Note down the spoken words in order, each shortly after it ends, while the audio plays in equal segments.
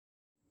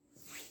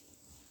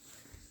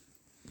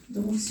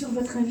Donc sur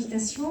votre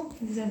invitation,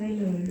 vous avez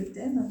le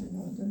thème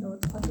de nos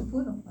 3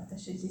 topos, donc on va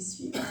tâcher de les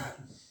suivre.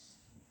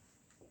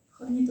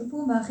 Premier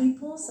topo, ma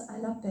réponse à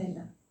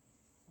l'appel.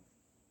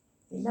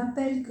 Et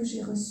l'appel que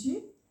j'ai reçu,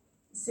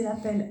 c'est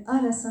l'appel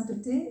à la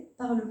sainteté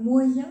par le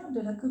moyen de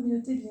la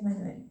communauté de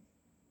l'Emmanuel,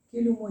 qui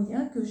est le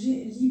moyen que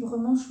j'ai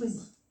librement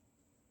choisi.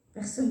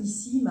 Personne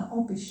ici m'a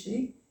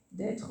empêché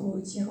d'être au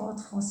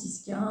tir-ordre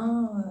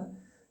franciscain,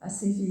 à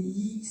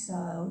CVX,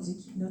 aux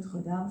équipes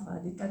Notre-Dame, enfin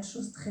des tas de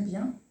choses très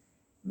bien.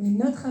 Mais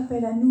notre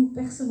appel à nous,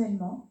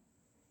 personnellement,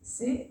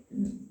 c'est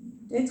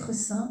d'être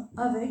saints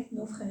avec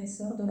nos frères et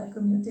sœurs de la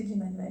communauté de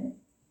l'Emmanuel,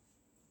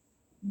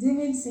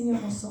 d'aimer le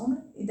Seigneur ensemble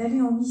et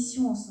d'aller en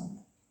mission ensemble.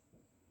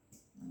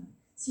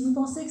 Si vous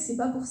pensez que ce n'est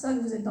pas pour ça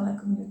que vous êtes dans la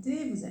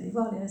communauté, vous allez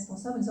voir les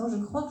responsables en disant « Je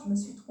crois que je me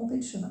suis trompé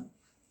de chemin. »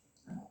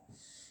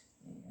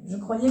 Je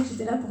croyais que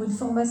j'étais là pour une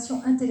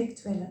formation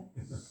intellectuelle.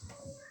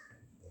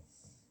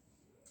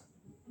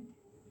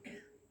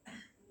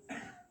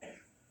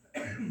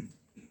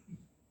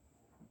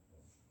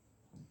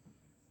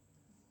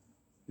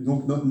 Et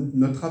donc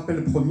notre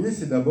appel premier,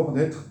 c'est d'abord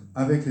d'être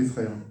avec les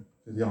frères.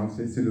 C'est-à-dire,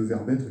 c'est le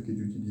verbe être qui est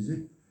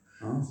utilisé.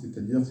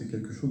 C'est-à-dire, c'est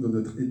quelque chose de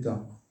notre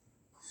état.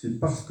 C'est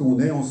parce qu'on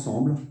est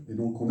ensemble, et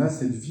donc on a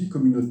cette vie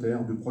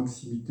communautaire de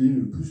proximité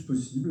le plus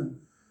possible,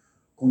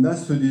 qu'on a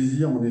ce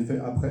désir, en effet,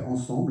 après,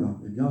 ensemble,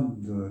 eh bien,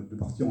 de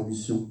partir en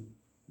mission,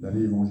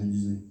 d'aller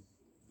évangéliser.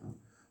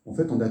 En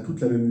fait, on a toute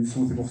la même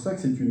mission. C'est pour ça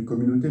que c'est une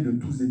communauté de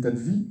tous états de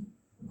vie,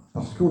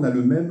 parce qu'on a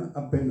le même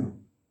appel.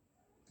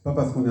 C'est pas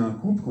parce qu'on est un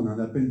couple qu'on a un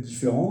appel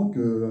différent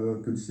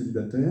que le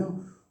célibataire,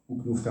 ou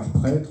que nos frères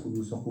prêtres, ou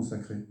nos sœurs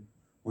consacrées.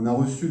 On a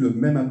reçu le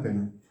même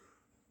appel.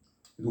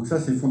 Et donc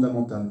ça, c'est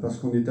fondamental, parce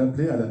qu'on est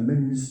appelé à la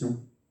même mission.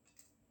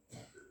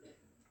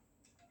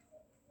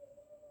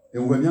 Et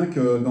on voit bien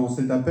que dans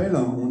cet appel,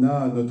 on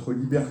a notre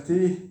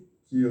liberté,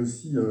 qui est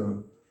aussi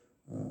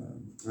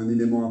un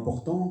élément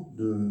important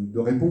de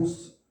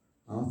réponse.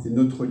 C'est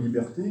notre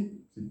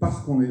liberté, c'est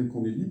parce qu'on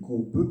est libre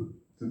qu'on peut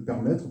se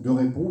permettre de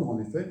répondre, en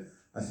effet,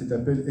 à cet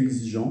appel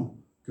exigeant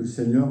que le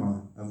Seigneur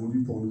a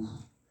voulu pour nous.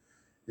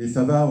 Et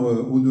ça va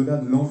au-delà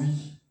de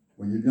l'envie.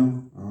 Vous voyez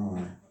bien,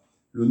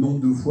 le nombre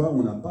de fois où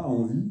on n'a pas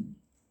envie.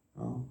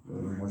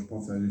 Moi, je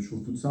pense à des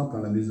choses toutes simples.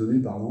 La maisonnée,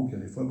 par exemple, il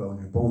y a des fois,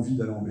 on n'a pas envie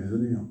d'aller en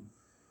maisonnée.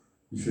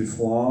 Il fait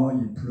froid,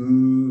 il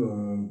pleut,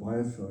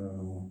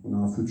 on a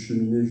un feu de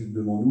cheminée juste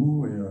devant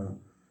nous,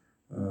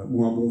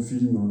 ou un bon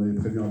film, on avait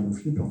prévu un bon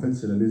film, puis en fait,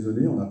 c'est la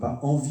maisonnée, on n'a pas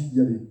envie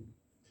d'y aller.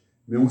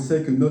 Mais on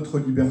sait que notre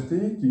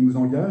liberté, qui nous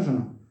engage,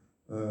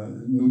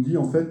 nous dit,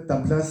 en fait, ta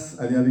place,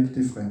 elle est avec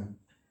tes frères.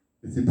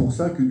 Et c'est pour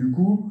ça que, du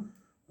coup,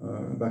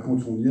 quand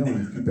on y est, on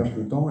est super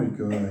content, et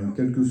que,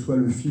 quel que soit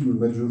le film ou le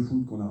match de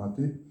foot qu'on a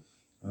raté,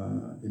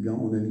 eh bien,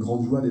 on a une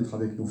grande joie d'être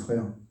avec nos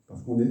frères,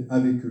 parce qu'on est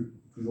avec eux,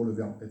 toujours le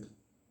verbe être.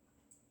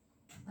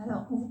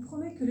 Alors, on vous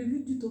promet que le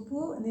but du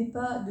topo n'est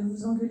pas de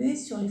vous engueuler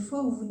sur les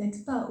fois où vous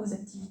n'êtes pas aux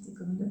activités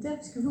communautaires,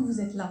 puisque vous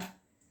êtes là.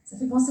 Ça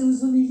fait penser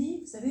aux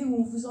homélies, vous savez, où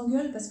on vous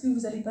engueule parce que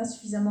vous n'allez pas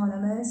suffisamment à la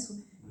messe,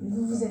 mais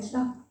vous êtes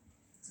là.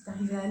 C'est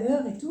arrivé à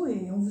l'heure et tout,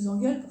 et on vous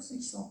engueule pour ceux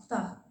qui sont en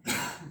retard.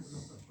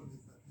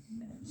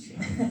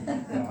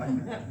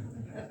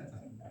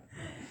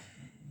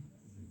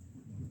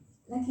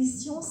 La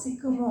question, c'est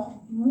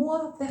comment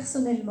moi,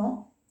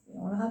 personnellement, et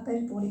on le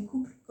rappelle pour les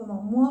couples,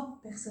 comment moi,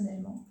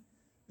 personnellement,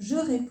 je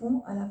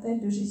réponds à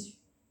l'appel de Jésus.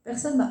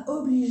 Personne ne m'a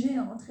obligé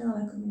à entrer dans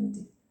la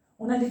communauté.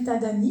 On a des tas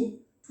d'amis,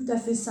 tout à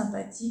fait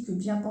sympathiques,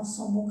 bien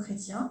pensants, bons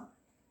chrétiens,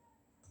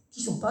 qui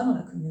ne sont pas dans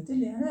la communauté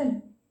de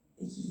l'Emmanuel,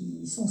 et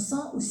qui sont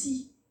saints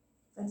aussi.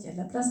 En fait, il y a de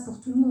la place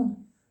pour tout le monde.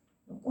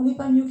 Donc, on n'est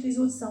pas mieux que les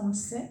autres, ça on le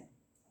sait.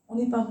 On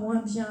n'est pas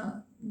moins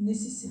bien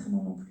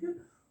nécessairement non plus.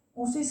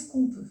 On fait ce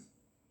qu'on peut.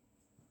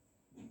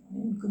 On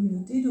est une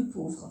communauté de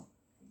pauvres.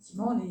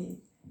 Effectivement,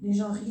 les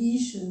gens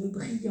riches,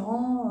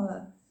 brillants...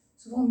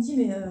 Souvent on me dit,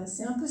 mais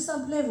c'est un peu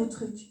simplet vos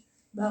trucs.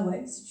 Bah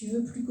ouais, si tu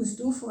veux plus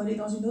costaud, il faut aller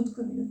dans une autre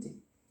communauté.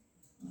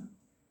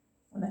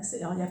 On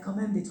accélère. Alors il y a quand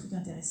même des trucs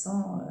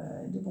intéressants,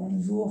 de bon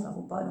niveau, enfin il ne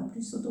faut pas non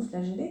plus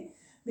s'auto-flageller.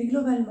 Mais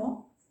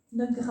globalement,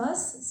 notre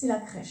grâce, c'est la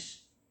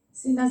crèche.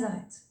 C'est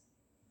Nazareth.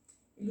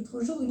 Et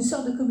l'autre jour, une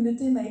sœur de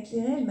communauté m'a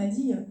éclairée, elle m'a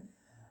dit,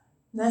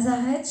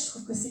 Nazareth, je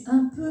trouve que c'est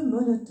un peu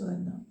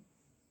monotone.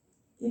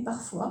 Et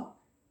parfois,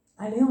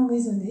 aller en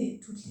maisonnée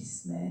toutes les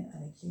semaines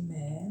avec les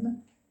mêmes,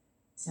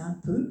 c'est un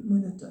peu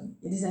monotone.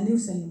 Il y a des années où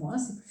ça l'est moins,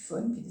 c'est plus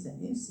fun, puis des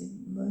années où c'est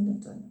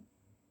monotone.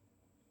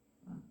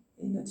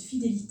 Et notre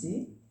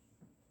fidélité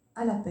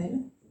à l'appel,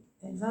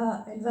 elle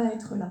va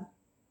être là.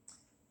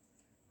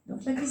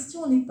 Donc la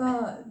question n'est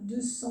pas de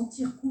se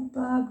sentir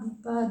coupable ou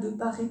pas, de ne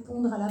pas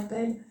répondre à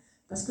l'appel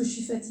parce que je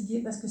suis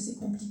fatiguée, parce que c'est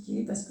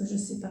compliqué, parce que je ne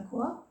sais pas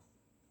quoi.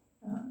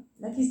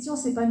 La question,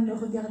 c'est pas de me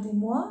regarder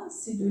moi,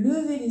 c'est de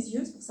lever les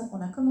yeux, c'est pour ça qu'on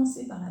a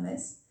commencé par la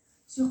messe,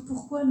 sur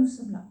pourquoi nous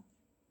sommes là.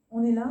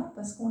 On est là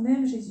parce qu'on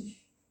aime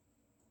Jésus.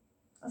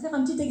 On va faire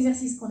un petit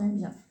exercice qu'on aime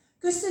bien.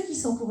 Que ceux qui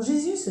sont pour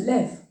Jésus se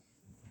lèvent.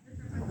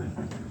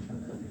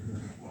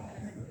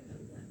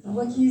 On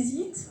voit qui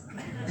hésite.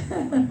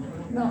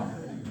 Non.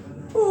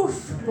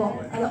 Ouf. Bon,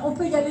 alors on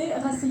peut y aller,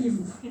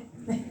 rasseyez-vous.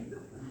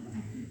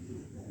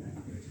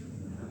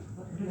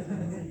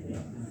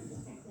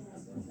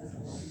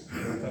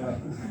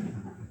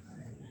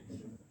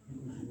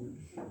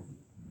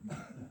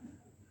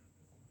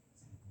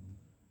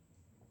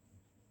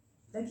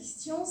 la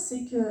question,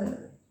 c'est que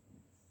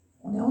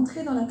on est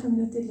entré dans la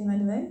communauté de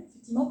l'Emmanuel,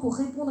 effectivement, pour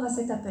répondre à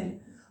cet appel.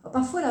 Alors,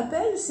 parfois,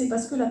 l'appel, c'est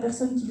parce que la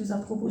personne qui nous a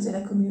proposé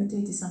la communauté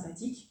était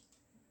sympathique.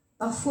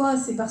 Parfois,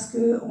 c'est parce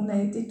qu'on a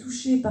été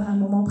touché par un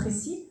moment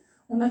précis.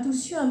 On a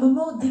tous eu un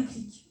moment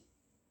déclic.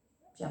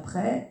 Puis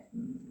après,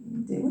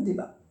 des hauts, des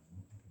bas,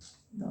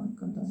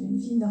 comme dans une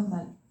vie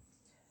normale.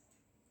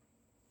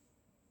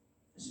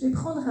 Je vais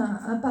prendre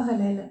un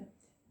parallèle.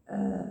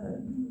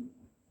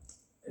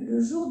 Le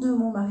jour de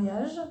mon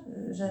mariage,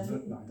 j'avais...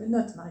 De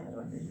notre mariage,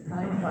 ouais, je vais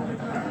parler de moi.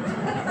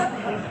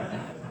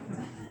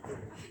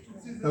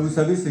 Vous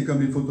savez, c'est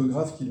comme les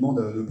photographes qui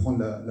demandent de prendre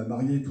la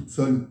mariée toute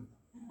seule.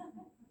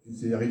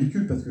 C'est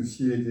ridicule parce que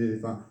si elle était...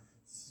 Enfin,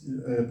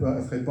 elle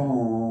ne ferait pas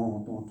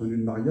en tenue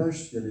de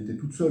mariage si elle était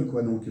toute seule,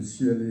 quoi. Donc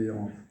si elle est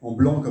en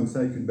blanc comme ça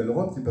avec une belle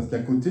robe, c'est parce qu'à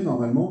côté,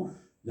 normalement,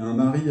 il y a un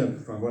mari.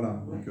 Enfin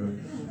voilà, donc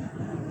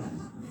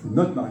c'est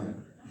notre mariage.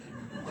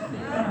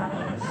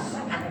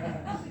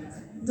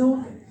 Donc,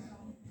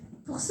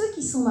 pour ceux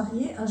qui sont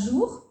mariés, un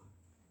jour,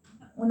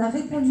 on a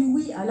répondu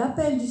oui à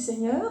l'appel du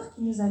Seigneur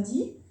qui nous a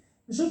dit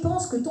 « Je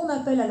pense que ton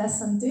appel à la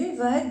sainteté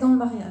va être dans le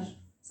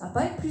mariage. Ça va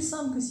pas être plus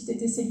simple que si tu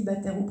étais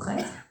célibataire ou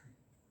prêtre,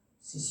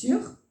 c'est sûr,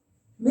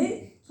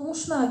 mais ton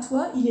chemin à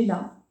toi, il est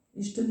là,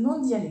 et je te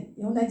demande d'y aller. »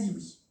 Et on a dit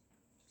oui.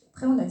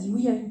 Après, on a dit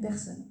oui à une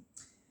personne.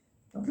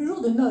 Donc, le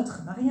jour de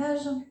notre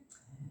mariage,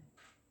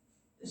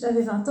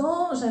 j'avais 20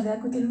 ans, j'avais à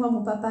côté de moi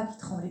mon papa qui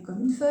tremblait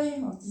comme une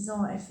feuille en se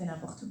disant « Elle fait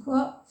n'importe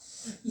quoi,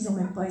 ils n'ont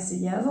même pas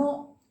essayé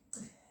avant. »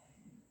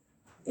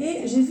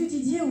 Et j'ai vu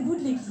Didier au bout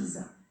de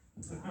l'église.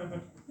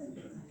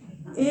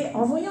 Et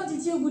en voyant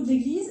Didier au bout de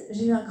l'église,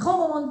 j'ai eu un grand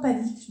moment de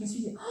panique. Je me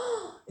suis dit «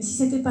 Oh, et si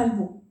c'était pas le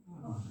bon ?»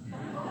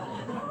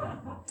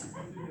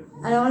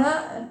 Alors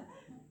là...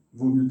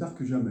 Vaut mieux tard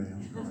que jamais.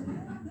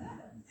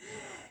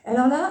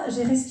 Alors là,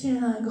 j'ai respiré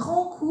un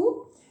grand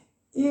coup,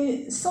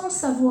 et sans le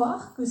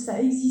savoir que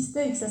ça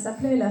existait et que ça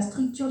s'appelait la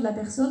structure de la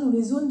personne ou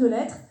les zones de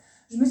l'être,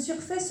 je me suis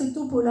refait ce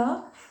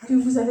topo-là que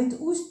vous avez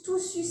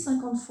tous eu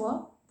 50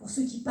 fois, pour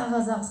ceux qui par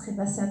hasard seraient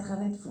passés à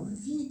travers, il faut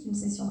vite une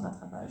session de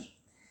rattrapage.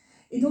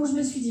 Et donc je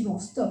me suis dit, bon,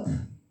 stop,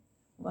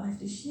 on va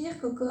réfléchir,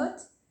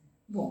 cocotte,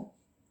 bon,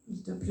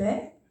 il te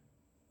plaît,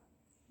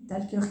 t'as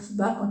le cœur qui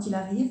bat quand il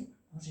arrive,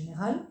 en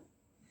général,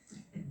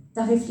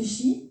 t'as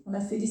réfléchi, on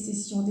a fait des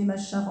sessions, des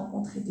machins,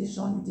 rencontré des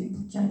gens, lu des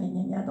bouquins, gna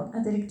gna gna, donc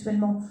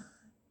intellectuellement,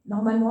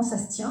 normalement ça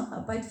se tient, ça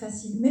va pas être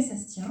facile, mais ça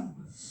se tient.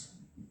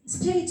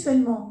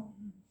 Spirituellement,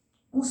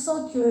 on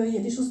sent qu'il y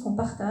a des choses qu'on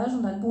partage,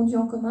 on a le bon Dieu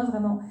en commun,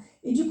 vraiment.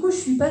 Et du coup, je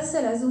suis passée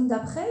à la zone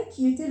d'après,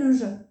 qui était le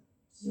je.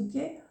 Je dis,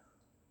 ok,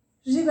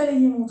 j'ai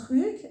balayé mon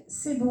truc,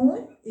 c'est bon,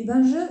 et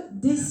ben je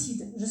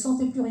décide. Je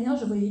sentais plus rien,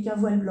 je voyais qu'un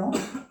voile blanc,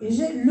 et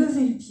j'ai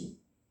levé le pied.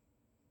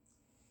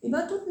 Et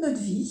bien toute notre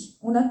vie,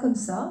 on a comme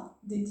ça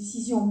des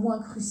décisions moins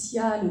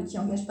cruciales qui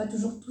n'engagent pas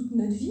toujours toute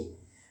notre vie,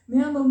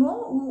 mais un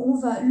moment où on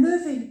va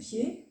lever le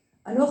pied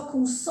alors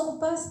qu'on ne sent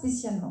pas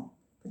spécialement.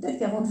 Peut-être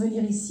qu'avant de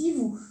venir ici,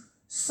 vous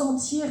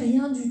sentiez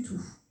rien du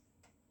tout.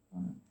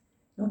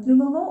 Donc le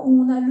moment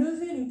où on a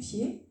levé le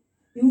pied,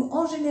 et où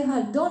en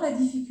général, dans la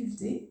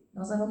difficulté,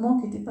 dans un moment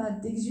qui n'était pas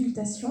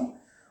d'exultation,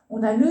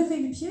 on a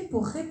levé le pied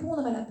pour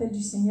répondre à l'appel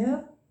du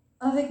Seigneur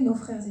avec nos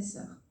frères et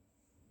sœurs.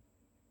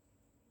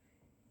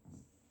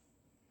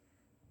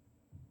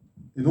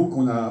 Et donc,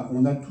 on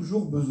a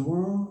toujours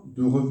besoin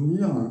de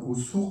revenir aux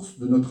sources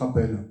de notre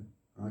appel.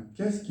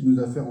 Qu'est-ce qui nous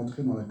a fait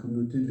rentrer dans la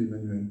communauté de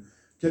l'Emmanuel?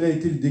 Quel a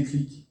été le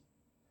déclic?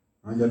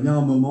 Il y a bien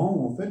un moment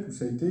où, en fait, où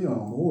ça a été,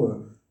 en gros,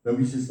 bah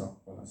oui, c'est ça.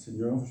 Voilà,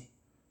 Seigneur,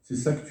 c'est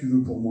ça que tu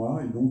veux pour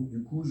moi, et donc,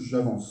 du coup,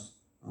 j'avance.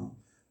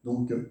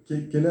 Donc,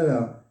 quelle est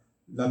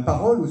la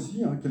parole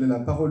aussi, quelle est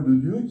la parole de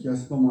Dieu qui, à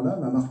ce moment-là,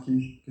 m'a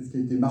marqué? Qu'est-ce qui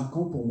a été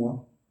marquant pour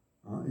moi,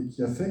 et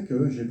qui a fait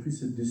que j'ai pris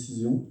cette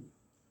décision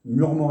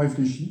mûrement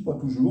réfléchi, pas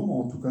toujours, mais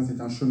en tout cas c'est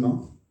un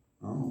chemin.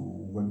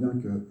 On voit bien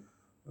que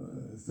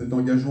cet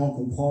engagement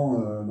qu'on prend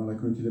dans la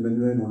communauté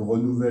d'Emmanuel, on le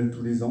renouvelle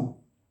tous les ans.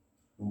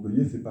 Donc vous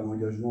voyez, ce n'est pas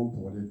l'engagement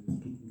pour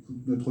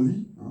toute notre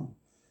vie.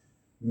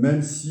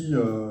 Même si,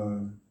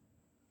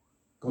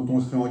 quand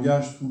on se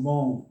réengage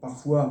souvent,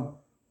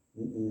 parfois,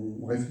 on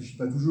ne réfléchit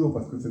pas toujours,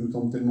 parce que ça nous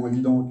semble tellement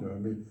évident.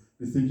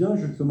 Mais c'est bien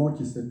justement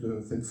qu'il y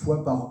ait cette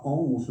fois par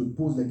an où on se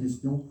pose la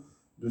question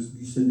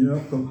du Seigneur,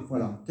 comme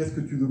voilà, qu'est-ce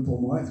que tu veux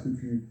pour moi?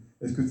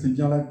 Est-ce que c'est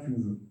bien là que tu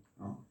me veux?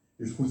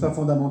 Et je trouve ça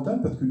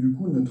fondamental parce que du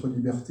coup, notre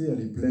liberté,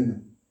 elle est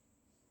pleine.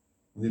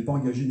 On n'est pas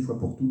engagé une fois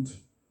pour toutes.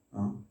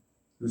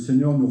 Le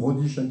Seigneur nous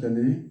redit chaque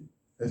année,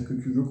 est-ce que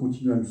tu veux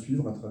continuer à me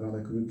suivre à travers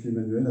la communauté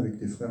Emmanuel avec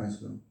tes frères et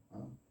sœurs?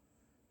 Voilà.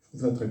 Je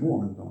trouve ça très beau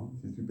en même temps,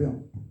 c'est super.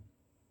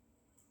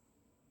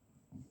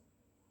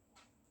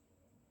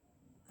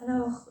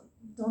 Alors,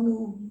 dans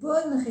nos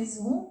bonnes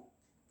raisons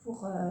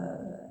pour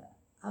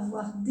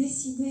avoir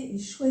décidé et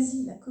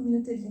choisi la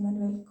communauté de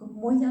l'Emmanuel comme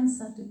moyen de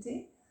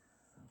sainteté,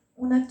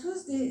 on a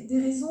tous des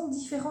raisons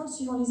différentes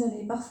suivant les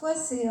années. Parfois,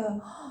 c'est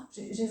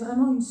j'ai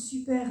vraiment une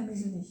super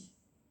maisonnée.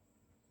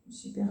 Une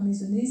super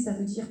maisonnée, ça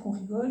veut dire qu'on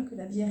rigole, que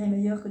la bière est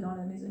meilleure que dans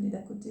la maisonnée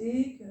d'à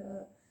côté, que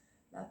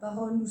la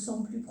parole nous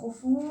semble plus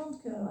profonde,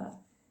 que voilà.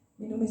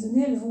 Mais nos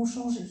maisonnées, elles vont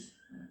changer.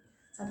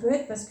 Ça peut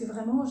être parce que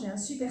vraiment j'ai un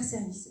super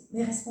service.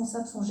 Mes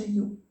responsables sont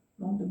géniaux.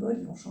 Manque de bol,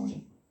 ils vont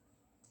changer.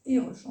 Et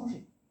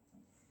rechanger.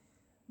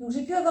 Donc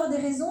j'ai pu avoir des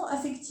raisons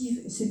affectives.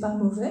 Et c'est pas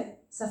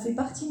mauvais, ça fait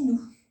partie de nous.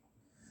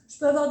 Je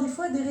peux avoir des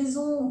fois des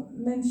raisons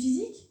même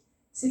physiques.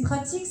 C'est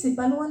pratique, c'est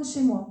pas loin de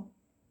chez moi.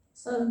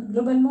 Ça,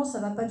 globalement, ça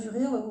ne va pas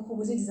durer. On va vous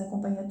proposer des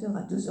accompagnateurs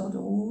à 2 heures de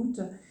route,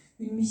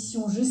 une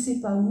mission je ne sais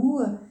pas où,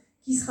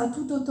 qui sera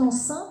tout autant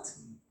sainte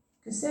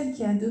que celle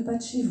qui est à 2 pas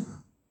de chez vous.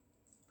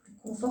 Plus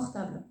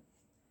confortable.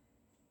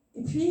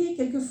 Et puis,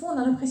 quelquefois, on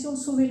a l'impression de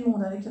sauver le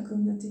monde avec la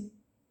communauté.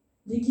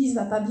 L'Église ne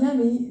va pas bien,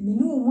 mais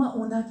nous, au moins,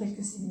 on a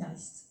quelques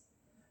séminaristes.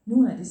 Nous,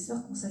 on a des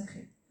sœurs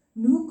consacrées.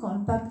 Nous, quand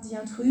le pape dit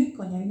un truc,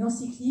 quand il y a une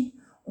encyclique,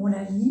 on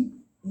la lit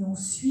et on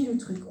suit le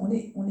truc. On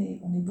est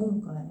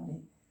bons quand même. On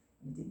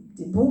est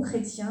des bons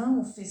chrétiens,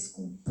 on fait ce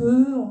qu'on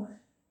peut.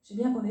 Je sais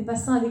bien qu'on n'est pas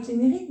saint avec les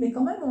mérites, mais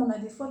quand même, on a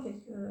des fois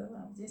quelques...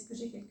 Voilà, on dit, est-ce que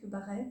j'ai quelques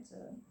barrettes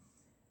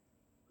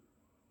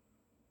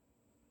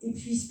Et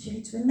puis,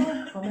 spirituellement,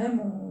 quand même,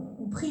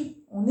 on prie.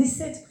 On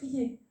essaie de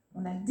prier.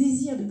 On a le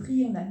désir de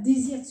prier, on a le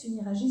désir de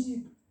s'unir à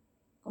Jésus.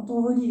 Quand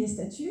on relit les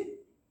statuts,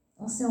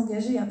 on s'est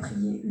engagé à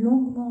prier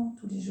longuement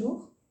tous les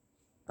jours,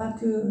 pas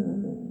que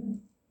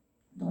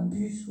dans le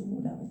bus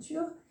ou la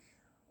voiture.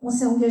 On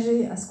s'est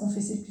engagé à se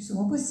confesser le plus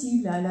souvent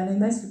possible, à aller à la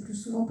messe le plus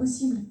souvent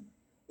possible.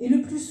 Et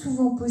le plus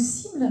souvent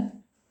possible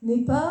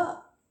n'est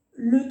pas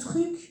le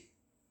truc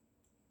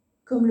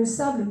comme le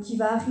sable qui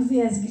va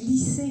arriver à se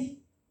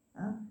glisser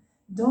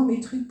dans mes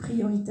trucs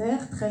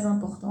prioritaires, très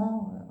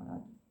importants,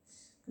 voilà,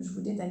 que je ne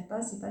vous détaille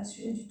pas, ce n'est pas le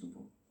sujet du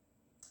Topo.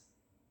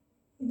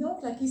 Et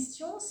donc la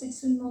question, c'est de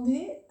se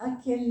demander à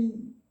quel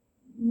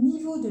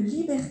niveau de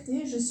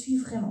liberté je suis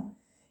vraiment.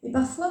 Et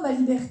parfois, ma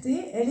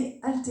liberté, elle est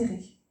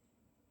altérée.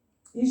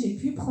 Et j'ai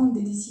pu prendre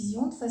des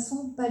décisions de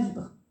façon pas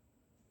libre.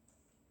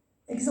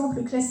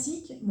 Exemple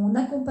classique, mon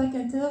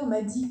accompagnateur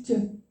m'a dit que...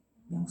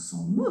 Mais on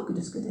s'en moque de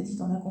ce que tu as dit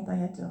ton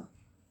accompagnateur.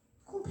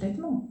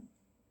 Complètement.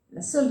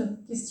 La seule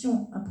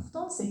question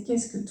importante, c'est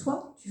qu'est-ce que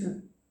toi, tu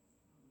veux ?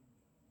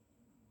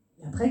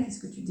 Et après, qu'est-ce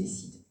que tu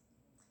décides ?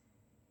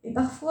 Et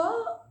parfois,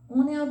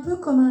 on est un peu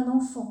comme un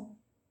enfant.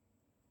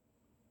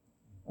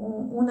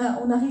 On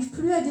n'arrive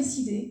plus à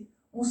décider.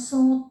 On se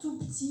sent tout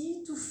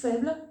petit, tout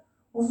faible.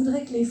 On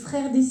voudrait que les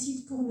frères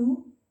décident pour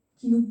nous,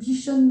 qu'ils nous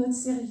bichonnent notre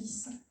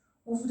service.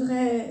 On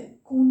voudrait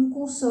qu'on nous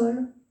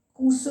console,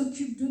 qu'on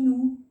s'occupe de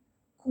nous,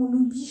 qu'on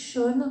nous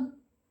bichonne,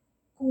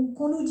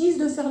 qu'on nous dise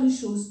de faire les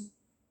choses.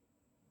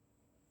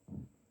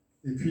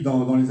 Et puis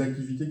dans les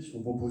activités qui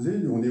sont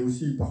proposées, on est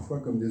aussi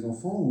parfois comme des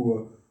enfants où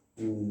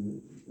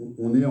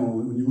on est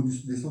au niveau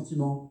des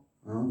sentiments.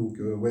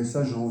 Donc ouais,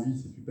 ça j'ai envie,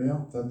 c'est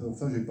super,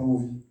 ça j'ai pas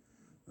envie.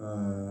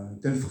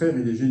 Tel frère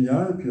il est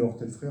génial, puis alors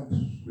tel frère,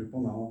 il est pas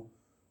marrant.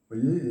 Vous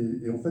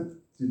voyez, et en fait,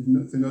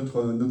 c'est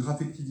notre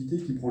affectivité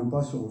qui prend le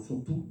pas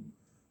sur tout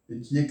et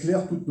qui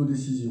éclaire toutes nos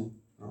décisions.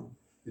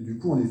 Et du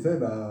coup, en effet,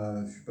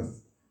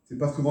 c'est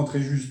pas souvent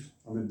très juste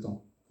en même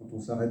temps, quand on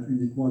s'arrête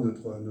uniquement à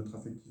notre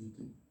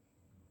affectivité.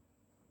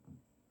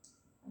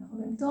 Alors, en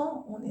même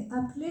temps, on est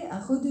appelé à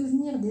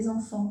redevenir des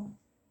enfants,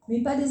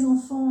 mais pas des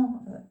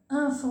enfants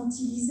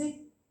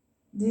infantilisés,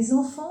 des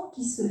enfants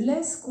qui se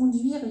laissent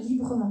conduire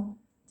librement.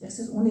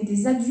 C'est-à-dire qu'on est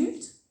des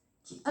adultes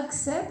qui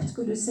acceptent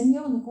que le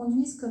Seigneur nous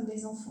conduise comme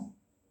des enfants.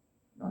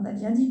 On a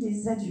bien dit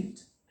des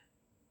adultes.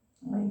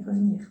 On va y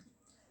revenir.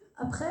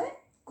 Après,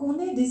 qu'on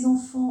ait des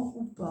enfants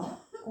ou pas,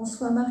 qu'on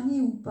soit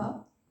marié ou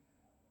pas,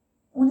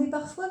 on est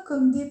parfois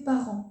comme des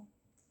parents.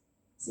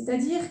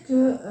 C'est-à-dire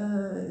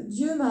que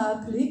Dieu m'a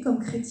appelé comme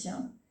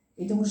chrétien,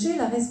 et donc j'ai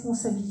la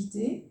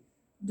responsabilité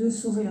de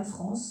sauver la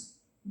France,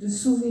 de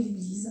sauver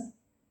l'Église,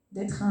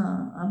 d'être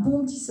un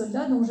bon petit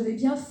soldat, donc je vais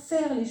bien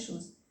faire les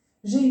choses.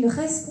 J'ai une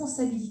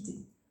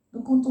responsabilité.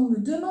 Donc quand on me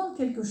demande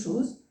quelque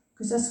chose,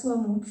 que ce soit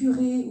mon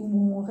curé ou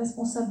mon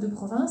responsable de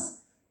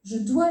province, je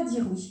dois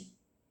dire oui.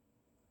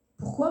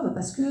 Pourquoi ?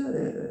 Parce que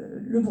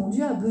le bon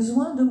Dieu a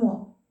besoin de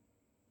moi.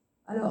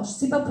 Alors, je ne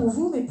sais pas pour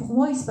vous, mais pour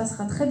moi, il se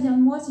passera très bien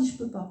de moi si je ne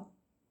peux pas.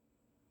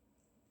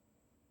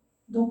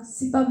 Donc,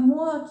 ce n'est pas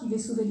moi qui vais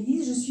sauver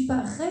l'Église, je ne suis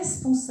pas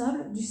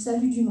responsable du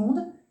salut du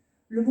monde.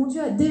 Le bon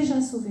Dieu a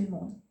déjà sauvé le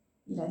monde.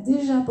 Il a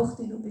déjà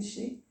porté nos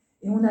péchés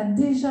et on a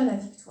déjà la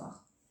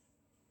victoire.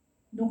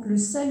 Donc, le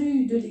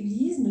salut de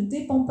l'Église ne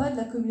dépend pas de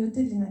la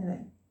communauté de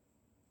l'Emmanuel.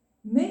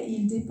 Mais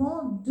il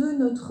dépend de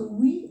notre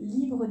oui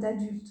libre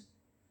d'adulte.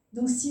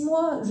 Donc, si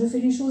moi, je fais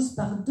les choses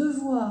par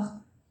devoir,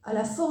 à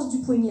la force du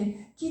poignet,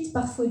 quitte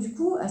parfois du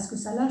coup à ce que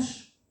ça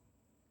lâche,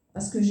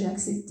 parce que j'ai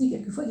accepté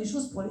quelquefois des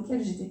choses pour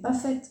lesquelles je n'étais pas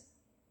faite.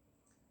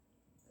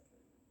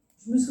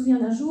 Je me souviens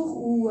d'un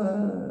jour où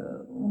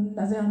on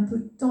avait un peu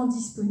de temps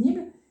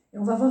disponible et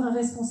on va voir un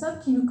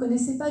responsable qui ne nous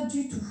connaissait pas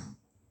du tout.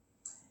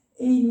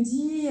 Et il nous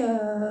dit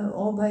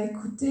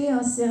écoutez,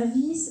 un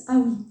service, ah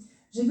oui,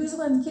 j'ai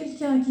besoin de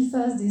quelqu'un qui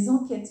fasse des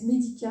enquêtes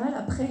médicales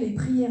après les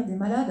prières des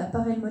malades à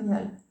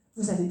Paray-le-Monial.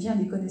 Vous avez bien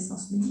des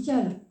connaissances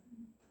médicales ?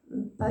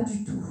 Pas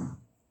du tout.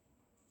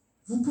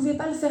 Vous ne pouvez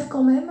pas le faire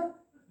quand même ?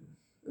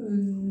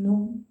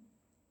 Non.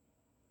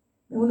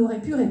 Mais on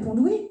aurait pu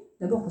répondre oui,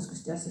 d'abord parce que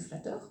c'était assez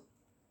flatteur.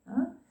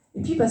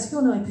 Et puis parce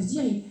qu'on aurait pu se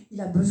dire,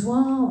 il a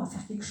besoin, on va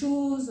faire quelque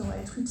chose, on va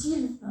être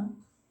utile. Hein.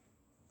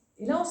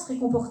 Et là, on serait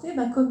comporté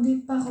comme des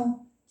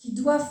parents qui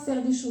doivent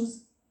faire des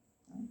choses,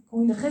 hein, qui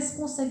ont une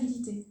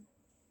responsabilité.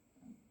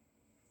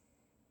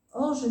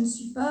 Or, je ne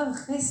suis pas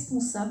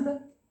responsable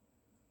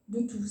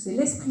de tout. C'est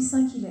l'Esprit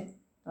Saint qui l'est.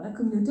 Dans la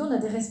communauté, on a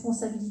des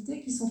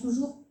responsabilités qui sont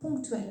toujours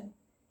ponctuelles.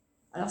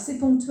 Alors, c'est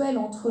ponctuel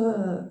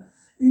entre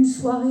une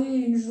soirée,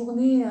 une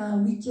journée,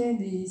 un week-end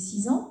et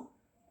 6 ans,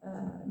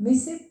 mais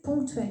c'est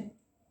ponctuel.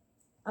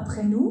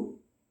 Après nous,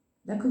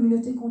 la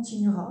communauté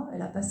continuera.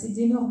 Elle a passé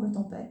d'énormes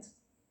tempêtes.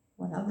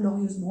 Voilà,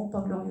 glorieusement,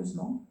 pas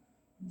glorieusement.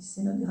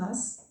 C'est notre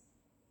grâce.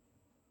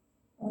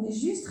 On est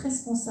juste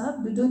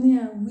responsable de donner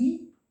un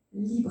oui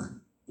libre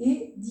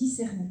et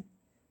discerné.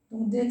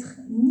 Donc d'être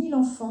ni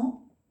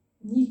l'enfant,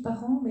 ni le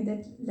parent, mais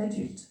d'être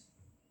l'adulte.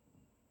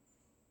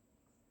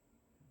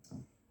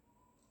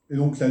 Et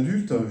donc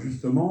l'adulte,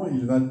 justement,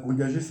 il va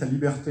engager sa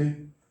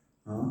liberté.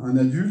 Hein, un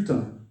adulte,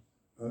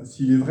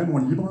 s'il est vraiment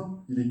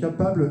libre, il est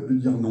capable de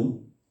dire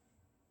non.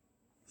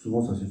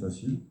 Souvent, ça c'est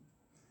facile.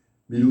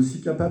 Mais il est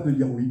aussi capable de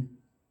dire oui.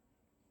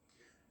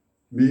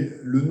 Mais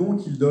le non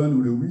qu'il donne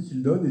ou le oui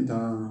qu'il donne est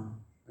un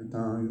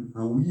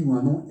oui ou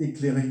un non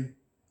éclairé.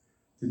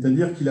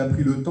 C'est-à-dire qu'il a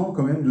pris le temps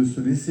quand même de se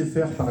laisser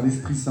faire par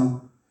l'Esprit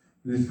Saint.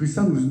 L'Esprit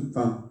Saint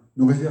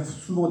nous réserve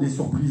souvent des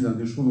surprises, hein,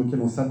 des choses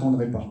auxquelles on ne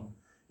s'attendrait pas.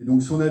 Et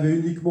donc si on avait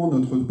uniquement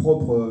notre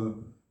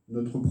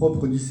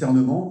propre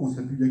discernement, qu'on ne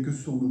s'appuyait que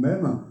sur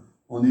nous-mêmes,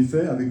 en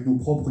effet, avec nos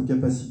propres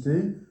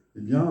capacités,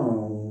 eh bien,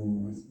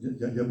 il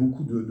y a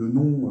beaucoup de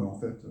non, en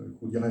fait,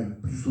 qu'on dirait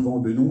plus souvent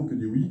des non que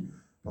des oui,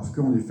 parce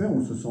qu'en effet,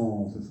 on se sent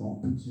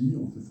petit,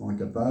 on se sent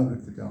incapable,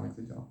 etc.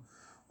 etc.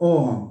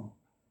 Or,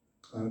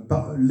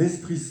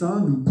 l'Esprit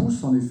Saint nous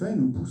pousse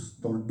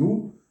dans le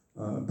dos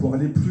pour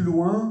aller plus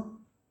loin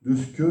de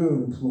ce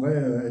qu'on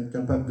pourrait être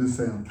capable de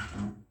faire.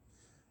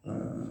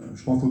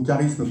 Je pense au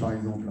charisme, par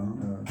exemple.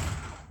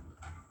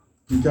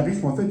 Les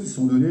charismes, en fait, ils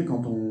sont donnés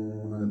quand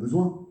on en a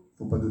besoin.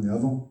 Il ne faut pas donner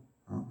avant.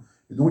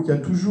 Et donc, il y a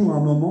toujours un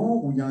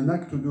moment où il y a un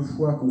acte de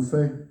foi qu'on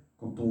fait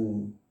quand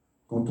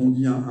on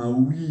dit un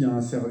oui à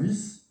un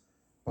service,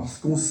 parce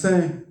qu'on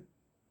sait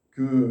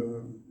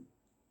que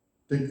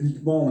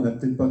techniquement, on n'a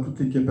peut-être pas toutes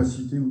les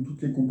capacités ou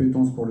toutes les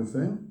compétences pour le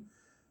faire,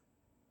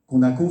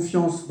 qu'on a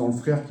confiance dans le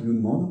frère qui nous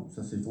demande,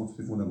 ça c'est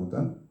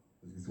fondamental,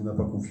 parce que si on n'a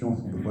pas confiance,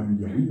 on ne peut pas lui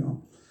dire oui. Hein.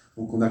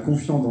 Donc on a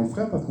confiance dans le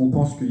frère parce qu'on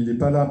pense qu'il n'est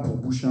pas là pour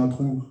boucher un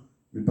trou,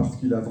 mais parce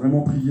qu'il a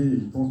vraiment prié et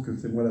il pense que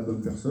c'est moi la bonne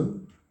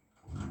personne.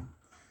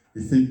 Et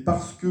c'est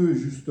parce que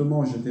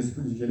justement j'ai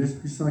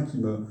l'Esprit Saint qui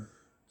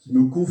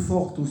me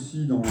conforte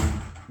aussi,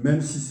 même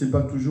si c'est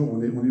pas toujours, on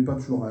n'est pas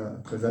toujours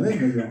très à l'aise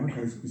d'ailleurs, hein,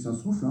 quand l'Esprit Saint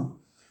souffle, hein,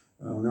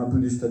 on est un peu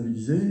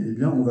déstabilisé, eh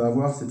bien on va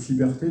avoir cette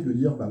liberté de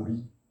dire bah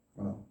oui,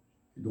 voilà.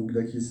 Et donc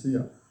d'acquiescer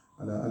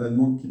à la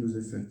demande qui nous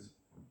est faite.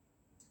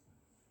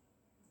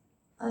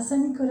 À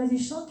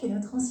Saint-Nicolas-des-Champs, qui est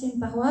notre ancienne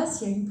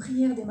paroisse, il y a une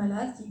prière des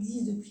malades qui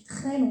existe depuis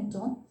très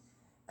longtemps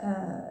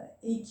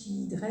et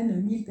qui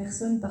draine 1000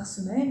 personnes par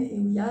semaine et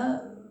où il y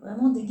a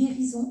vraiment des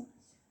guérisons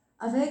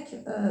avec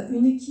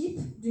une équipe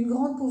d'une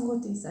grande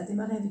pauvreté. Ça a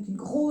démarré avec une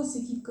grosse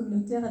équipe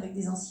communautaire avec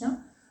des anciens.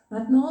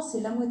 Maintenant,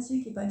 c'est la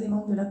moitié qui n'est pas des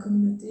membres de la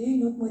communauté,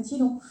 une autre moitié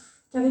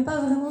qui n'avait pas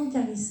vraiment de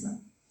charisme.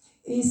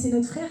 Et c'est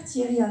notre frère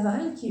Thierry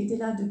Aval, qui était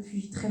là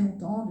depuis très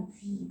longtemps,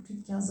 depuis plus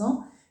de 15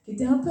 ans, qui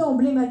était un peu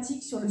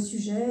emblématique sur le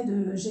sujet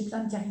de « j'ai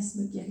plein de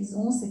charisme de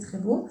guérison, c'est très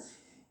beau ».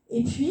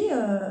 Et puis,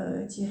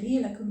 Thierry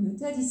et la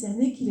communauté a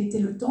discerné qu'il était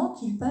le temps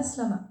qu'il passe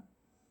la main.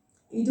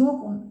 Et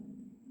donc,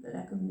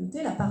 la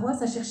communauté, la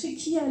paroisse, a cherché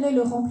qui allait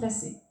le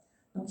remplacer.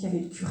 Donc, il y avait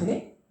le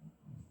curé,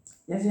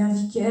 il y avait un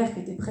vicaire qui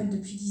était prêtre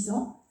depuis 10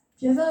 ans,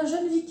 puis il y avait un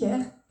jeune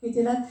vicaire qui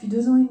était là depuis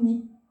 2 ans et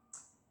demi.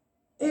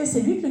 Et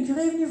c'est lui que le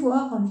curé est venu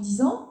voir en lui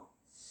disant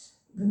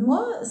 «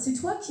 Benoît, c'est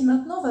toi qui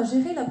maintenant vas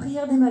gérer la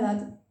prière des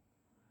malades. »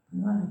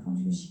 Benoît a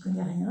répondu « Mais j'y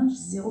connais rien, j'ai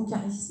zéro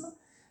charisme.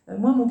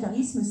 Moi, mon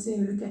charisme, c'est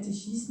le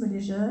catéchisme, les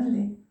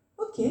jeunes,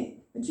 Ok,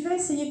 mais tu vas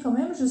essayer quand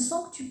même, je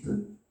sens que tu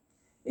peux. »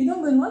 Et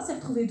donc Benoît s'est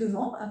retrouvé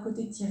devant, à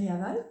côté de Thierry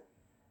Aval,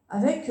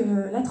 avec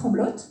la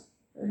tremblote,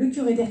 le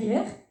curé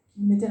derrière,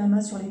 qui lui mettait la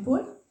main sur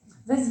l'épaule.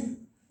 Vas-y.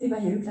 Et bien,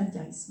 il y a eu plein de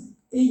charismes.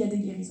 Et il y a des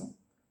guérisons.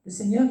 Le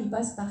Seigneur, il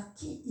passe par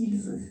qui il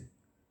veut.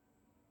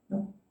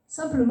 Donc,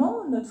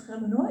 simplement, notre frère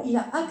Benoît, il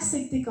a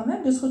accepté quand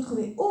même de se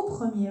retrouver au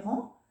premier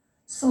rang,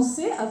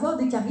 censé avoir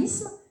des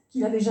charismes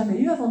qu'il n'avait jamais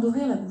eu avant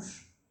d'ouvrir la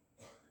bouche.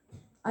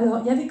 Alors,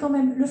 il y avait quand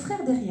même le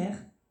frère derrière,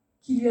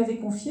 qui lui avait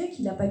confié,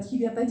 qui lui a pas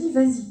dit «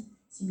 Vas-y ».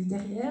 Il s'est mis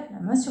derrière, la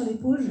main sur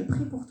l'épaule, je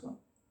prie pour toi.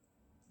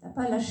 Il n'a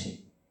pas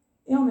lâché.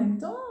 Et en même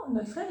temps,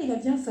 notre frère, il a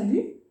bien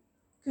fallu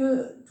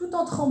que, tout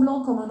en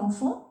tremblant comme un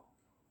enfant,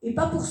 et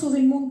pas pour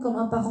sauver le monde comme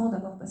un parent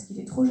d'abord, parce qu'il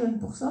est trop jeune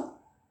pour ça,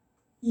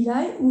 il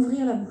aille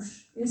ouvrir la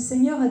bouche. Et le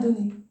Seigneur a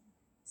donné.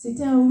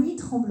 C'était un oui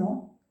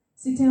tremblant,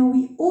 c'était un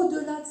oui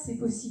au-delà de ses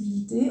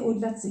possibilités,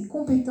 au-delà de ses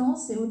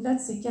compétences et au-delà de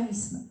ses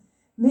charismes.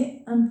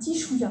 Mais un petit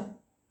chouïa.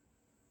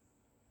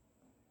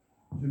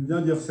 J'aime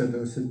bien dire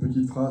cette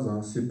petite phrase,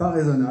 hein. C'est pas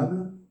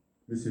raisonnable,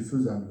 mais c'est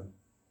faisable.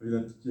 Il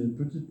y a une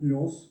petite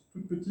nuance,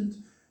 toute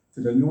petite,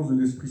 c'est la nuance de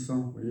l'Esprit Saint,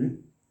 vous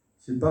voyez.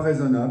 C'est pas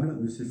raisonnable,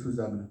 mais c'est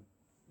faisable.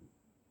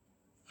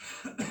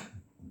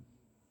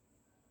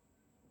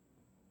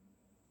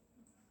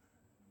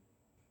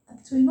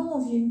 Actuellement,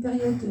 on vit une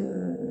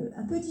période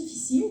un peu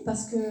difficile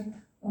parce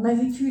qu'on a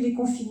vécu les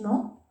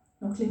confinements.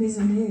 Donc les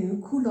maisonnés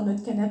coulent dans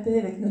notre canapé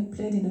avec notre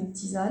plaid et notre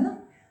tisane.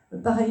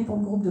 Pareil pour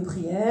le groupe de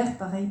prière,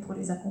 pareil pour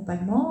les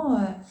accompagnements.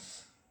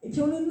 Et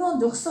puis on nous demande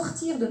de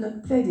ressortir de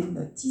notre plaid et de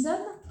notre tisane,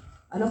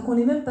 alors qu'on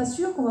n'est même pas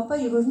sûr qu'on ne va pas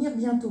y revenir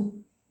bientôt.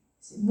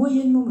 C'est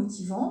moyennement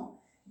motivant.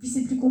 Et puis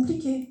c'est plus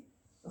compliqué.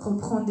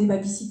 Reprendre des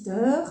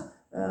babysitters,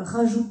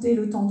 rajouter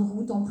le temps de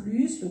route en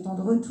plus, le temps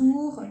de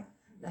retour,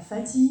 la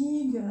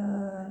fatigue,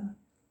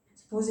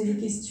 se poser des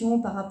questions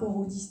par rapport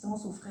aux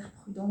distances, aux frères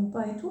prudents ou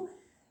pas et tout.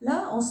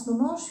 Là, en ce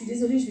moment, je suis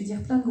désolée, je vais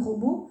dire plein de gros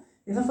mots,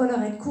 mais il va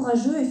falloir être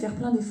courageux et faire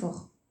plein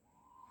d'efforts.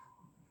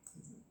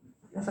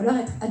 Il va falloir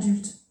être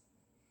adulte.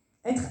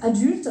 Être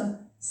adulte,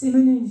 c'est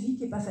mener une vie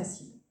qui n'est pas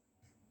facile.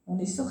 On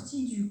est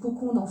sorti du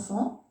cocon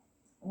d'enfant,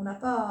 on n'est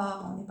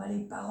pas les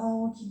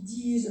parents qui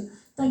disent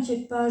 «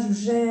 t'inquiète pas, je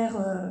gère ».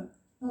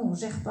 Non, on ne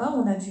gère pas,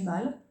 on a du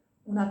mal,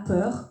 on a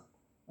peur,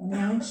 on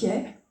est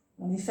inquiet,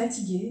 on est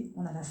fatigué,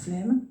 on a la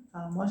flemme.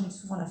 Enfin, moi, j'ai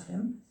souvent la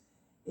flemme.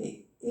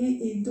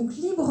 Et donc,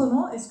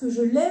 librement, est-ce que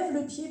je lève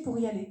le pied pour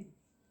y aller?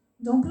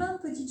 Dans plein de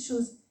petites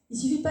choses. Il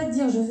ne suffit pas de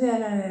dire « je vais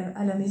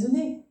à la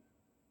maisonnée ».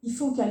 Il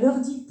faut qu'à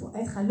l'heure dite, pour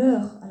être à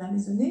l'heure à la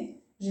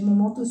maisonnée, j'ai mon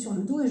manteau sur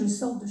le dos et je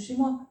sorte de chez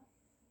moi.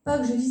 Pas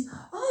que je dise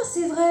 « oh,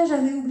 c'est vrai,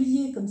 j'avais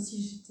oublié », comme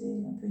si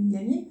j'étais un peu une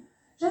gamine.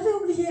 J'avais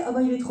oublié, ah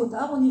bah il est trop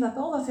tard, on n'y va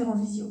pas, on va faire en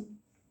visio.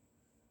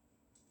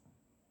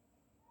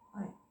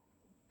 Ouais.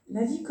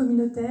 La vie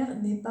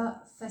communautaire n'est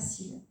pas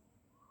facile.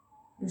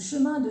 Le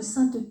chemin de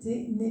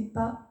sainteté n'est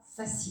pas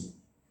facile.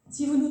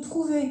 Si vous nous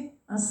trouvez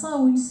un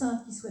saint ou une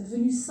sainte qui soit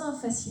devenu saint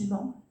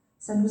facilement,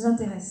 ça nous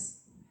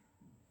intéresse.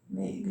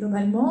 Mais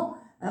globalement,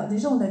 alors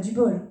déjà on a du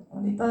bol. On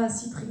n'est pas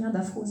Cyprien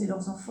d'Afrose et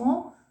leurs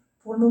enfants.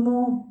 Pour le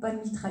moment, pas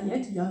de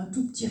mitraillette, il y a un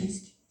tout petit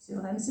risque. C'est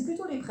vrai, mais c'est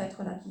plutôt les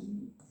prêtres là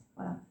qui...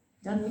 Voilà.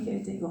 Dernier qui a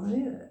été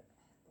égorgé.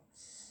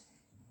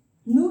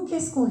 Nous,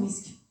 qu'est-ce qu'on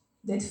risque?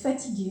 D'être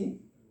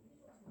fatigués.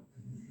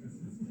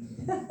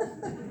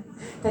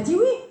 T'as dit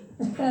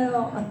oui?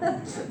 Alors,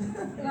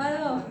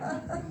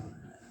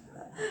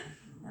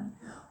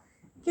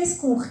 qu'est-ce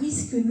qu'on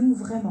risque, nous,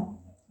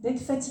 vraiment?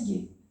 D'être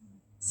fatigués.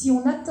 Si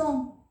on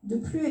attend de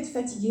plus être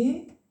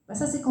fatigué, bah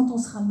ça, c'est quand on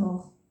sera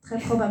mort. Très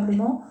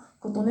probablement,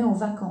 quand on est en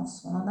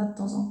vacances. On en a de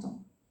temps en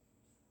temps.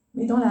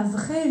 Mais dans la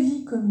vraie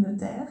vie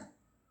communautaire,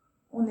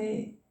 on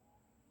est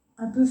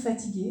un peu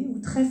fatigué ou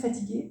très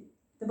fatigué.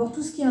 D'abord,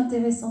 tout ce qui est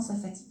intéressant, ça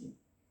fatigue.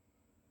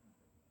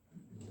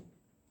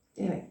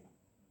 Et ouais.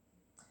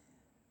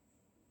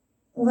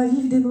 On va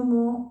vivre des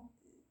moments,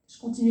 je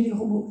continue les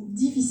gros mots,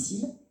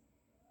 difficiles,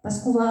 parce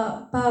qu'on ne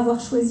va pas avoir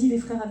choisi les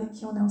frères avec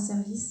qui on est en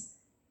service,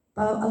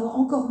 pas avoir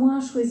encore moins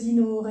choisi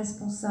nos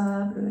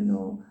responsables,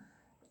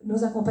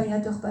 nos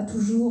accompagnateurs, pas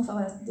toujours, enfin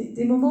voilà,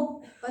 des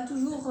moments pas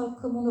toujours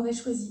comme on aurait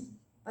choisi,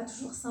 pas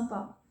toujours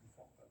sympa,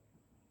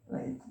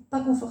 ouais,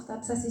 pas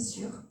confortable, ça c'est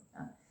sûr.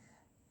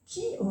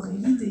 Qui aurait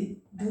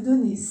l'idée de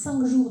donner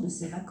 5 jours de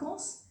ses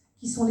vacances,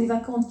 qui sont les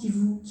vacances qui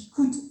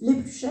coûtent les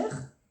plus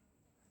chères,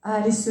 à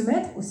aller se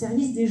mettre au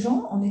service des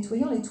gens en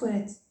nettoyant les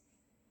toilettes?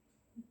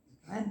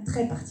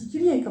 Très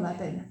particulier comme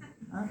appel.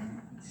 Hein.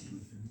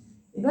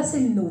 Et bien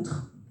c'est le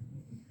nôtre.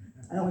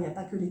 Alors il n'y a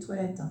pas que les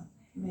toilettes, hein,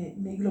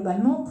 mais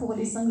globalement, pour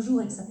les 5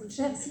 jours et que ça coûte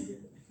cher, si.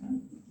 Hein.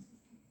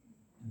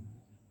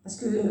 Parce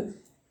que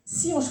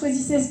si on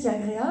choisissait ce qui est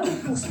agréable,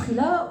 pour ce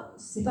prix-là,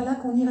 c'est pas là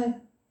qu'on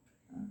irait.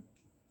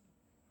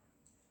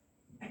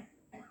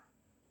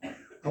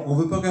 On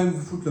ne veut pas quand même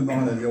vous foutre le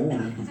moral à zéro.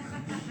 Hein.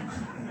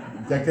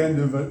 Il y a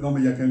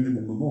quand même des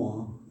bons moments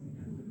hein,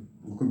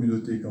 en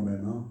communauté quand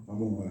même. Hein. Enfin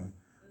bon,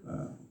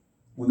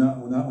 on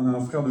a un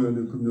frère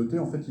de communauté,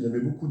 en fait, il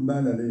avait beaucoup de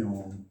mal à aller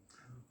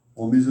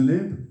en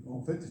maisonnée.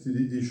 En fait, c'est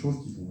des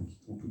choses qui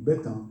sont toutes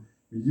bêtes. Hein.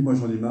 Il dit, moi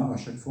j'en ai marre, à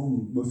chaque fois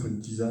on m'offre une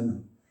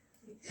tisane.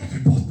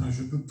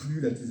 Je ne peux plus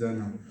la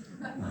tisane.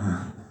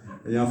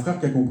 Et il y a un frère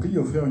qui a compris, il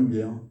a offert une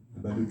bière. Et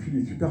ben, depuis, il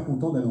est super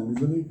content d'aller en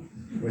maisonnée.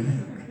 Vous voyez ?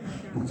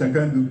 Donc il y a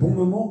quand même de bons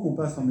moments qu'on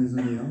passe en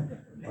maisonnée. Hein.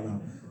 Voilà.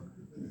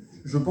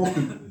 Je pense que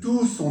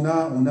tous, on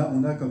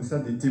a comme ça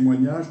des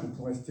témoignages qu'on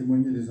pourrait se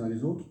témoigner les uns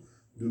les autres,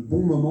 de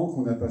bons moments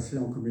qu'on a passés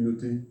en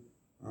communauté.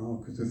 Hein,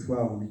 que ce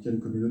soit en week-end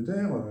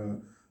communautaire,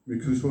 mais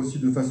que ce soit aussi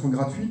de façon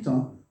gratuite. Il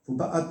ne faut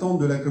pas attendre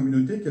de la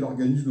communauté qu'elle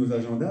organise nos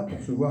agendas pour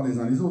se voir les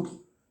uns les autres.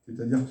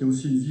 C'est-à-dire qu'il y a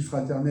aussi une vie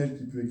fraternelle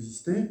qui peut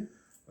exister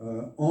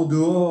en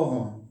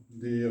dehors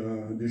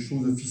des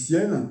choses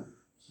officielles,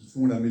 qui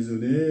sont la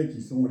maisonnée,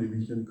 qui sont les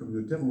week-ends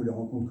communautaires ou les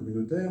rencontres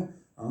communautaires,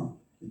 hein,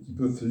 et qui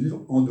peuvent se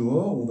vivre en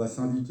dehors. On va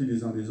s'inviter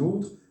les uns les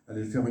autres,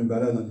 aller faire une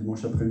balade un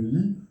dimanche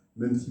après-midi,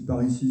 même si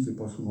par ici, c'est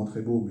pas souvent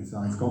très beau, mais ça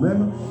arrive quand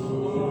même.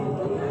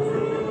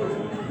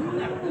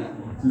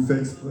 Tu fais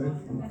exprès.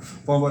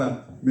 Enfin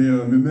voilà. Mais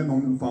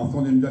même, si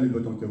on aime bien les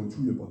bottes en caoutchouc,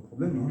 il n'y a pas de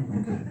problème. Hein.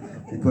 Donc,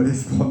 on peut aller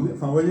se promener.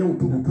 Enfin, vous voyez, on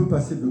peut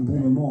passer de bons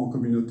moments en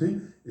communauté,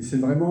 et c'est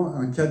vraiment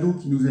un cadeau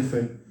qui nous est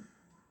fait.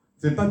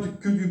 C'est pas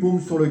que du baume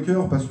sur le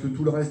cœur, parce que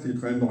tout le reste est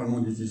quand même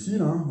normalement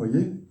difficile, hein, vous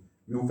voyez.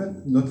 Mais en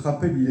fait, notre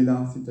appel, il est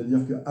là.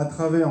 C'est-à-dire qu'à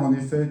travers, en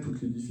effet, toutes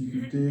les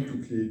difficultés,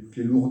 toutes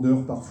les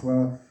lourdeurs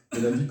parfois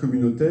de la vie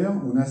communautaire,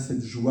 on a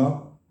cette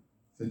joie,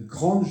 cette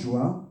grande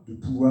joie de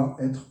pouvoir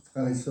être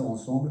frères et sœurs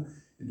ensemble,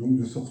 et donc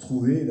de se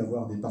retrouver et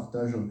d'avoir des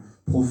partages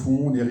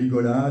profonds, des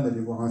rigolades,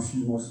 aller voir un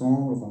film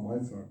ensemble, enfin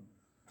bref,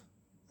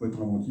 il faut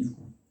être inventif,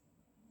 quoi.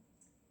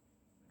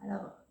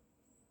 Alors,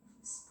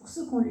 pour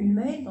ceux qui ont lu le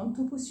mail, dans le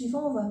topo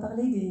suivant, on va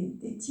parler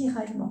des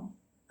tiraillements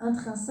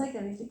intrinsèques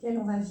avec lesquels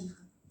on va vivre.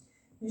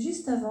 Mais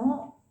juste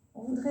avant,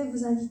 on voudrait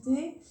vous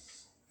inviter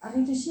à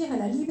réfléchir à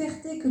la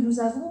liberté que nous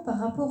avons par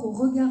rapport au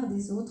regard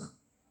des autres.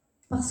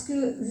 Parce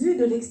que, vu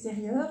de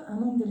l'extérieur, un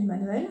membre de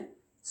l'Emmanuel,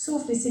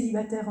 sauf les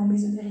célibataires en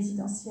maisonnée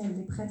résidentielle,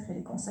 les prêtres et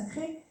les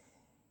consacrés,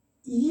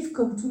 ils vivent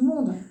comme tout le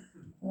monde.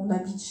 On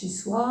habite chez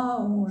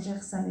soi, on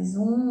gère sa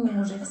maison,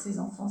 on gère ses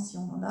enfants si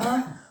on en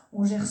a,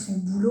 on gère son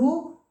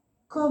boulot,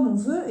 comme on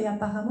veut et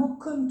apparemment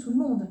comme tout le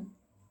monde.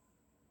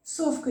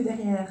 Sauf que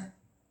derrière,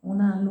 on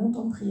a un long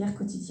temps de prière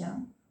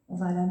quotidien, on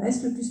va à la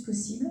messe le plus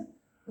possible,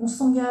 on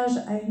s'engage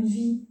à une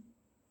vie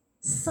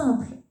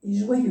simple et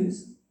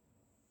joyeuse.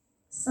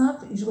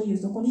 Simple et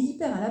joyeuse. Donc on est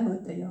hyper à la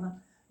mode d'ailleurs.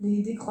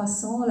 Les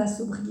décroissants, la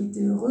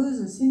sobriété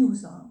heureuse, c'est nous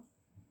ça.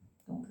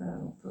 Donc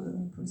on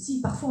peut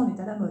aussi, parfois on est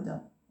à la mode,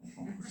 hein. On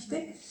peut en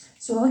profiter.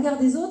 Sur le regard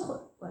des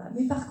autres, voilà.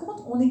 Mais par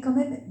contre, on est quand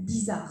même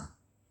bizarre.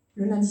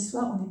 Le lundi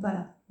soir, on n'est pas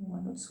là, ou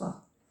un autre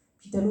soir.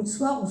 Puis à l'autre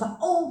soir, on va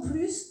en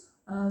plus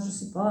à, je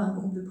sais pas, un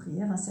groupe de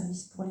prière, un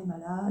service pour les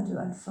malades,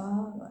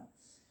 alpha. Voilà.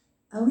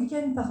 Un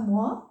week-end par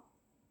mois,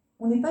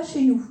 on n'est pas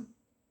chez nous.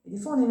 Et des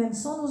fois, on est même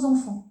sans nos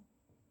enfants.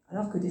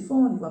 Alors que des fois,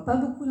 on ne les voit pas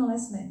beaucoup dans la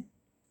semaine.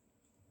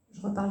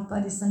 Je ne reparle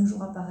pas des 5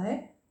 jours à Paris,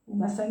 où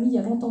ma famille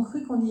a longtemps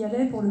cru qu'on y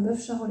allait pour le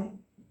bœuf charolais.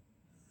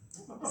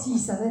 S'ils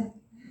savaient.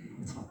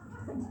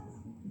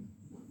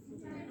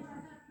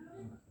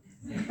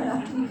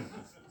 Voilà.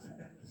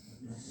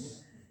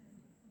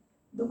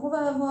 Donc on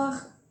va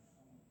avoir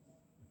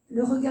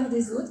le regard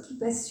des autres qui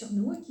pèse sur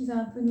nous et qui va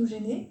un peu nous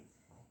gêner.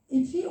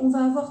 Et puis on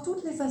va avoir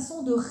toutes les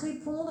façons de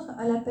répondre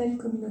à l'appel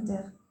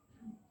communautaire.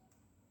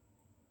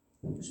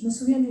 Je me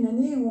souviens d'une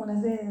année où on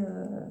avait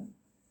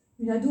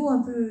une ado un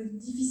peu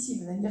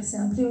difficile. On va dire c'est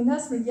un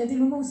pléonasme, mais il y a des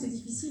moments où c'est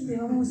difficile, des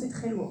moments où c'est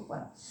très lourd.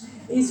 Voilà.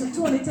 Et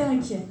surtout, on était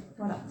inquiets.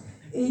 Voilà.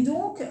 Et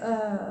donc,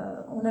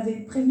 on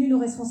avait prévenu nos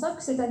responsables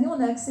que cette année, on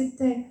a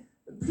accepté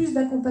plus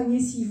d'accompagner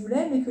s'ils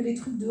voulaient, mais que les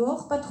trucs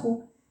dehors, pas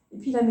trop. Et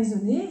puis la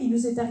maisonnée, il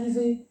nous est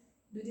arrivé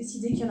de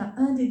décider qu'il y en a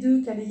un des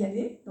deux qui allait y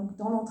aller. Donc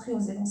dans l'entrée, on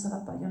se disait non, ça va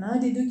pas. Il y en a un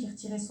des deux qui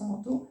retirait son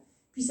manteau.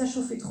 Puis ça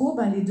chauffait trop,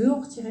 ben, les deux ont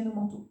retiré nos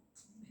manteaux.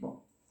 Bon,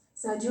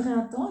 ça a duré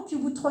un temps, et puis au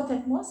bout de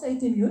 3-4 mois, ça a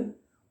été mieux.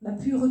 On a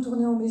pu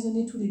retourner en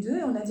maisonnée tous les deux,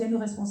 et on a dit à nos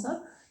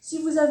responsables,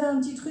 si vous avez un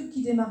petit truc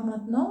qui démarre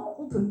maintenant,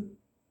 on peut.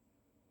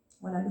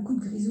 Voilà, le coup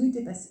de grisou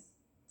était passé.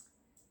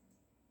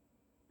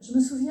 Je me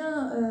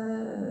souviens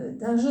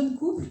d'un jeune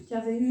couple qui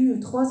avait eu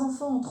 3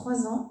 enfants en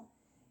 3 ans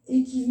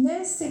et qui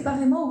venait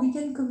séparément au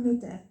week-end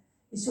communautaire.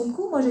 Et sur le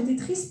coup, moi, j'étais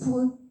triste pour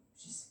eux.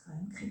 Je disais, c'est quand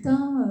même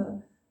crétin.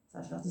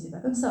 Enfin, je leur disais pas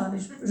comme ça, mais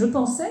je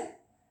pensais.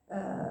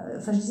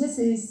 Enfin, je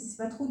disais, c'est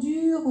pas trop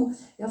dur.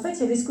 Et en fait, il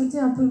y avait ce côté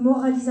un peu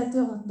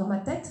moralisateur dans ma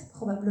tête,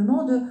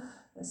 probablement, de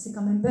c'est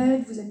quand même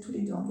bête, vous êtes tous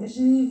les deux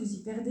engagés, vous y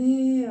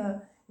perdez.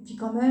 Et puis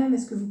quand même,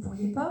 est-ce que vous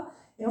pourriez pas?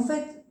 Et en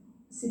fait,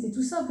 c'était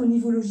tout simple, au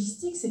niveau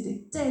logistique,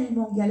 c'était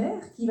tellement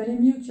galère qu'il valait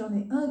mieux qu'il y en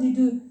ait un des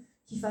deux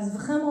qui fasse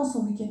vraiment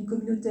son week-end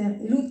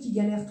communautaire et l'autre qui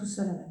galère tout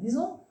seul à la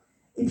maison.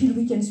 Et puis le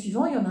week-end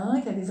suivant, il y en a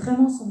un qui avait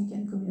vraiment son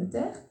week-end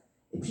communautaire,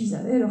 et puis ils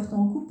avaient leur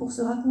temps en couple pour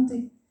se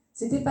raconter.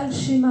 C'était pas le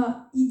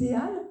schéma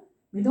idéal,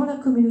 mais dans la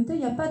communauté, il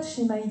n'y a pas de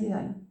schéma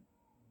idéal.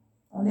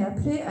 On est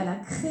appelé à la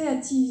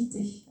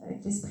créativité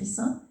avec l'Esprit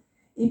Saint,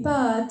 et pas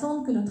à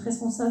attendre que notre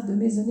responsable de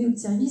maisonnée ou de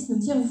service nous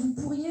dise « vous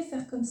pourriez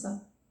faire comme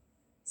ça ».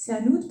 C'est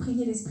à nous de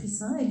prier l'Esprit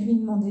Saint et de lui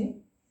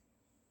demander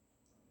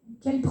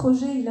quel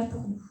projet il a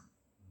pour nous.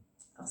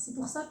 Alors c'est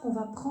pour ça qu'on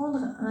va prendre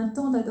un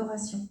temps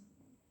d'adoration,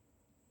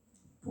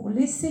 pour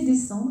laisser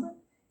descendre,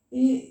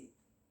 et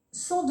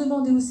sans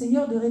demander au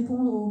Seigneur de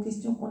répondre aux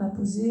questions qu'on a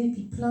posées, et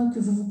puis plein que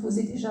vous vous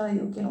posez déjà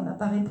et auxquelles on n'a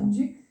pas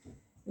répondu,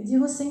 mais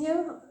dire au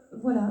Seigneur,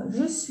 voilà,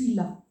 je suis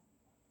là.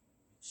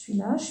 Je suis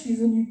là, je suis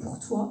venue pour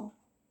toi.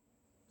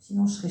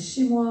 Sinon, je serais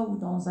chez moi ou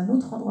dans un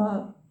autre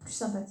endroit plus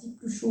sympathique,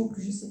 plus chaud,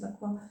 plus je sais pas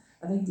quoi,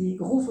 avec des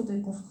gros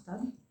fauteuils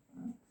confortables.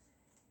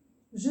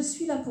 Je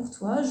suis là pour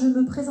toi, je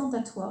me présente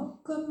à toi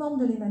comme membre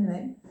de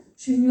l'Emmanuel.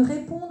 Je suis venue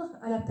répondre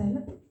à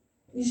l'appel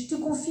et je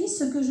te confie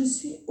ce que je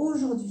suis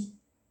aujourd'hui,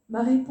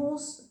 ma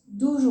réponse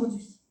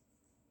d'aujourd'hui.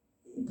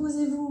 Et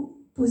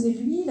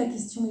posez-lui la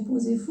question, mais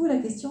posez-vous la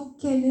question,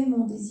 quel est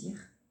mon désir?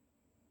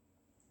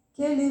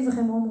 Quel est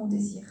vraiment mon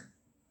désir?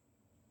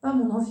 Pas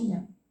mon envie.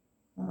 Hein.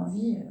 Mon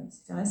envie,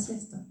 c'est faire la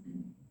sieste.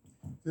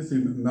 C'est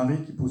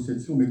Marie qui pose cette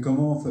question, mais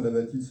comment cela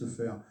va-t-il se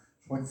faire?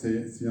 Je crois que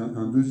c'est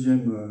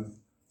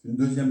une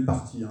deuxième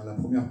partie. Hein. La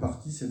première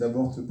partie, c'est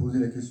d'abord de se poser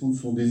la question de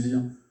son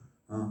désir.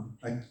 Hein.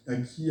 À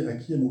qui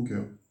est mon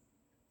cœur?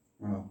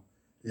 Voilà.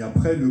 Et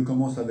après, le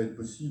comment ça va être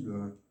possible,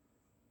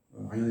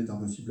 rien n'est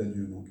impossible à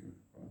Dieu. Donc,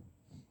 voilà.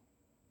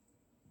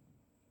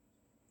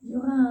 Il y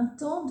aura un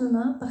temps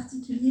demain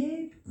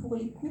particulier pour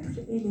les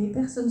couples et les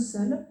personnes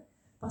seules,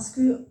 parce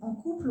qu'en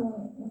couple,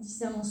 on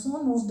discerne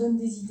ensemble, on se donne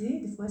des idées,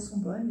 des fois elles sont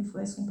bonnes, des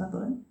fois elles ne sont pas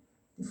bonnes,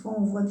 des fois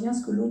on voit bien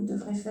ce que l'autre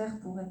devrait faire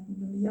pour être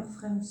le meilleur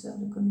frère ou sœur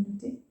de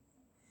communauté.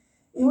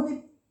 Et on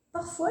est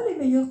parfois les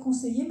meilleurs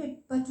conseillers,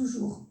 mais pas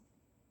toujours.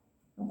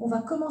 Donc on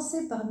va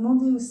commencer par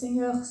demander au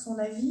Seigneur son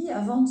avis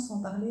avant de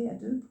s'en parler à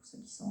deux, pour ceux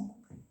qui sont en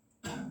couple.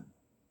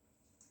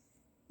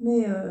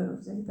 Mais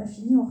vous n'avez pas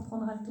fini, on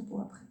reprendra le topo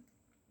après.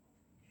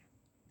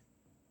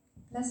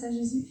 Place à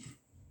Jésus.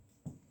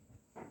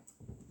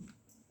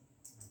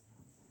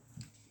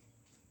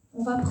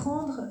 On va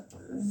prendre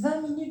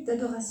 20 minutes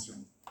d'adoration.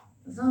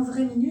 20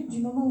 vraies minutes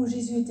du moment où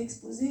Jésus est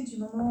exposé, du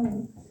moment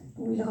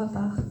où il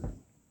repart.